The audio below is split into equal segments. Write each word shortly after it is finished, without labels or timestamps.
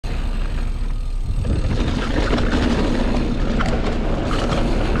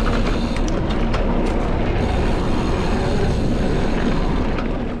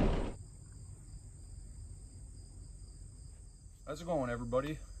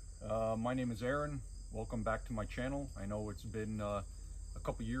everybody. My name is Aaron. Welcome back to my channel. I know it's been a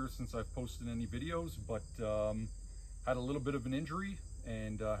couple years since I've posted any videos, but had a little bit of an injury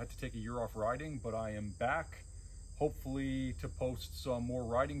and had to take a year off riding, but I am back, hopefully to post some more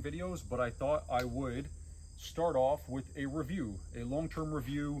riding videos. But I thought I would start off with a review, a long-term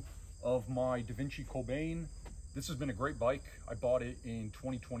review of my Devinci Kobain. This has been a great bike. I bought it in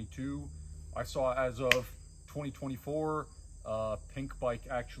 2022. I saw as of 2024, Pink Bike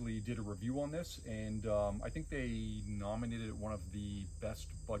actually did a review on this, and I think they nominated it one of the best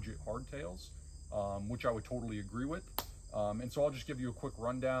budget hardtails, which I would totally agree with. And so I'll just give you a quick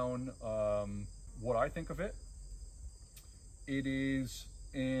rundown what I think of it. It is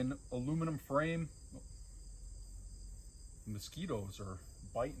an aluminum frame. Mosquitoes are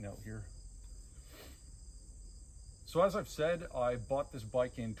biting out here. So as I've said, I bought this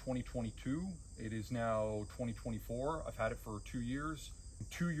bike in 2022. It is now 2024. I've had it for 2 years.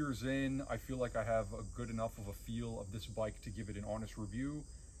 2 years in, I feel like I have a good enough of a feel of this bike to give it an honest review,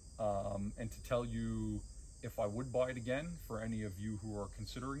 and to tell you if I would buy it again for any of you who are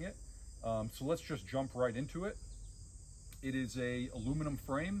considering it. So let's just jump right into it. It is a aluminum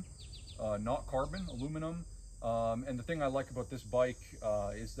frame, not carbon, aluminum. And the thing I like about this bike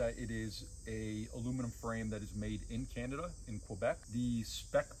is that it is a aluminum frame that is made in Canada, in Quebec. The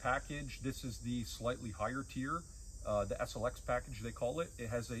spec package, this is the slightly higher tier, the SLX package they call it. It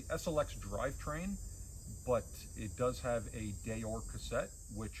has a SLX drivetrain, but it does have a Deor cassette,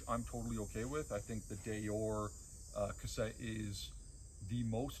 which I'm totally okay with. I think the Deor cassette is the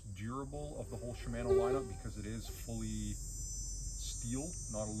most durable of the whole Shimano lineup because it is fully steel,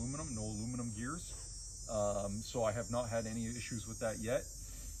 not aluminum, no aluminum gears. So I have not had any issues with that yet.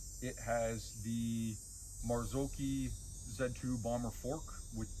 It has the Marzocchi Z2 Bomber fork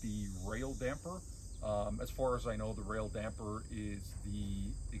with the rail damper. As far as I know, the rail damper is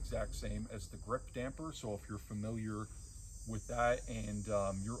the exact same as the grip damper. So if you're familiar with that and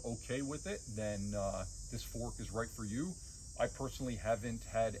you're okay with it, then this fork is right for you. I personally haven't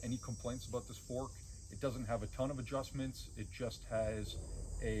had any complaints about this fork. It doesn't have a ton of adjustments. It just has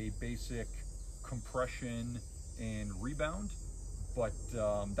a basic compression and rebound, but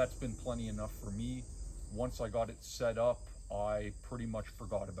that's been plenty enough for me. Once I got it set up, I pretty much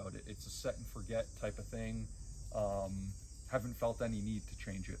forgot about it. It's a set and forget type of thing. Haven't felt any need to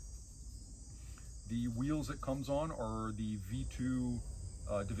change it. The wheels it comes on are the V2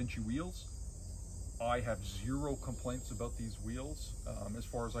 Devinci wheels. I have zero complaints about these wheels. As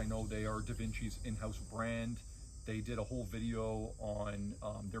far as I know, they are Devinci's in-house brand. They did a whole video on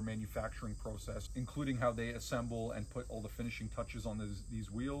their manufacturing process, including how they assemble and put all the finishing touches on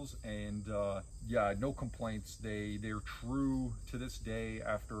these wheels. And yeah, no complaints. They're true to this day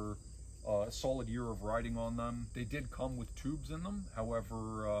after a solid year of riding on them. They did come with tubes in them.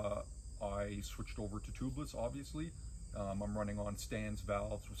 However, I switched over to tubeless, obviously. I'm running on Stan's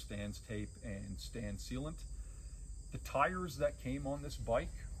valves with Stan's tape and Stan's sealant. The tires that came on this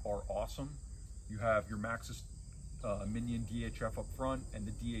bike are awesome. You have your Maxxis Minion DHF up front and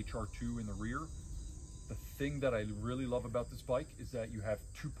the DHR2 in the rear. The thing that I really love about this bike is that you have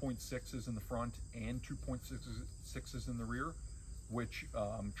 2.6s in the front and 2.6s in the rear, which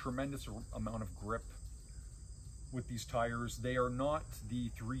tremendous amount of grip with these tires. They are not the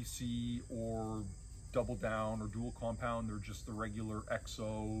 3C or double down or dual compound. They're just the regular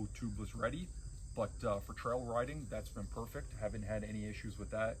XO tubeless ready, but for trail riding, that's been perfect. Haven't had any issues with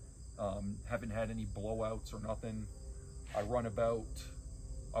that. Haven't had any blowouts or nothing. I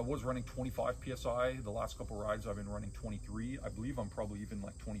was running 25 PSI. The last couple rides I've been running 23. I believe I'm probably even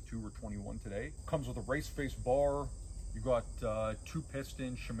like 22 or 21 today. Comes with a race face bar. You got 2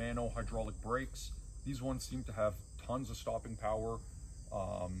 piston Shimano hydraulic brakes. These ones seem to have tons of stopping power.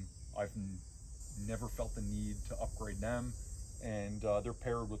 I've never felt the need to upgrade them, and they're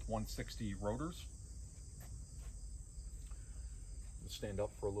paired with 160 rotors. Stand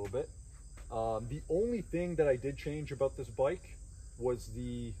up for a little bit. The only thing that I did change about this bike was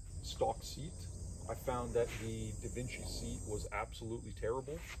the stock seat. I found that the Devinci seat was absolutely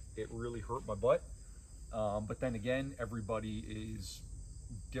terrible. It really hurt my butt. But then again, everybody is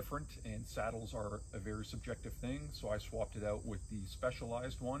different and saddles are a very subjective thing. So I swapped it out with the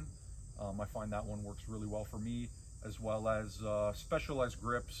Specialized one. I find that one works really well for me, as well as Specialized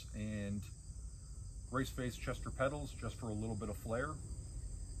grips and race face Chester pedals, just for a little bit of flair.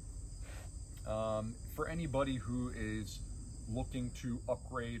 For anybody who is looking to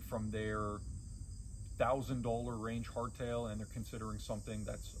upgrade from their $1,000 range hardtail and they're considering something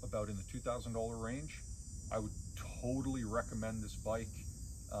that's about in the $2,000 range, I would totally recommend this bike.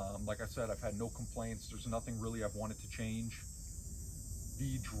 Like I said, I've had no complaints. There's nothing really I've wanted to change.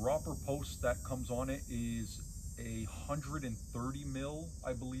 The dropper post that comes on it is a 130 mil,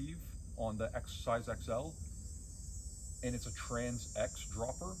 I believe, on the size XL, and it's a Trans X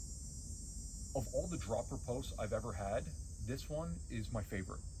dropper. Of all the dropper posts I've ever had, this one is my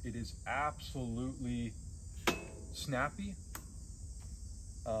favorite. It is absolutely snappy.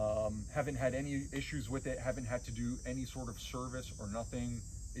 Haven't had any issues with it, haven't had to do any sort of service or nothing.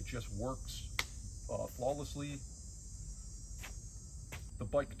 It just works flawlessly. The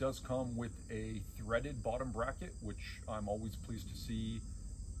bike does come with a threaded bottom bracket, which I'm always pleased to see,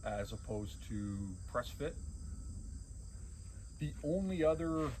 as opposed to press fit. The only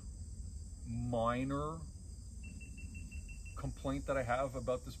other minor complaint that I have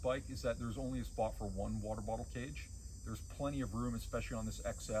about this bike is that there's only a spot for one water bottle cage. There's plenty of room, especially on this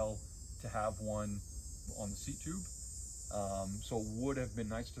XL, to have one on the seat tube. So it would have been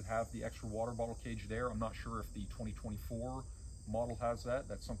nice to have the extra water bottle cage there. I'm not sure if the 2024 model has that.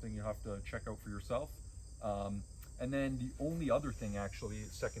 That's something you have to check out for yourself. And then the only other thing, actually,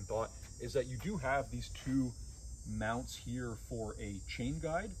 second thought, is that you do have these two mounts here for a chain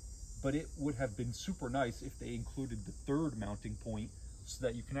guide, but it would have been super nice if they included the third mounting point so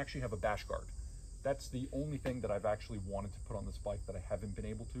that you can actually have a bash guard. That's the only thing that I've actually wanted to put on this bike that I haven't been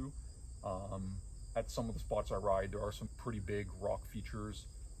able to. At some of the spots I ride, there are some pretty big rock features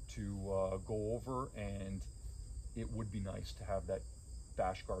to go over, and it would be nice to have that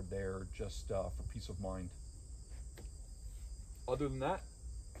bash guard there just for peace of mind. Other than that,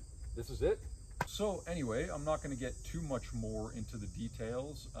 this is it. So anyway, I'm not going to get too much more into the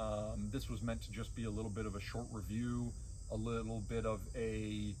details. This was meant to just be a little bit of a short review, a little bit of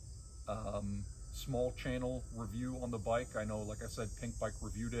a small channel review on the bike. I know, like I said, Pink Bike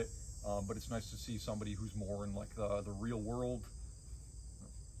reviewed it, but it's nice to see somebody who's more in like the real world.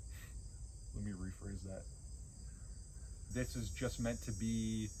 Let me rephrase that. This is just meant to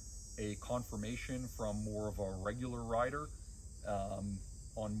be a confirmation from more of a regular rider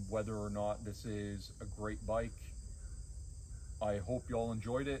on whether or not this is a great bike. I hope y'all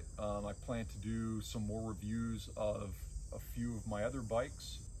enjoyed it. I plan to do some more reviews of a few of my other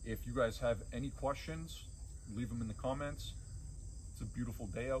bikes. If you guys have any questions, leave them in the comments. It's a beautiful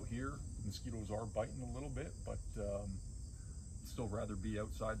day out here. The mosquitoes are biting a little bit, but still rather be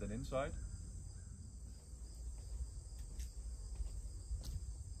outside than inside.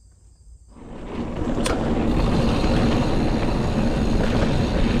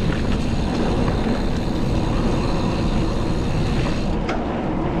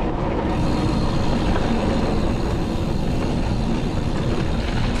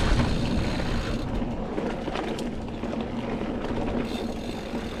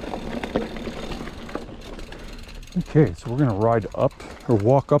 Okay, so we're gonna ride up or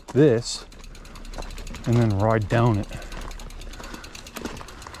walk up this and then ride down it.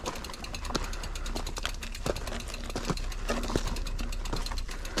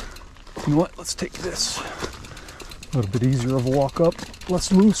 You know what, let's take this. A little bit easier of a walk up,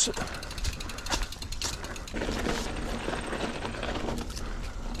 less loose.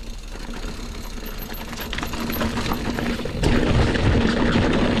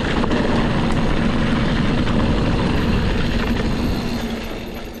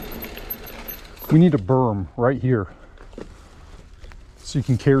 We need a berm right here so you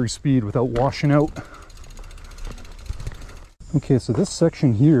can carry speed without washing out. Okay, so this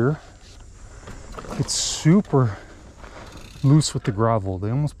section here, it's super loose with the gravel.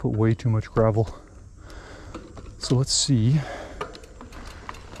 They almost put way too much gravel. So let's see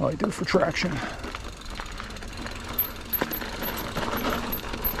how I do for traction.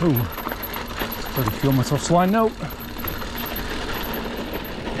 Oh, started to feel myself sliding out.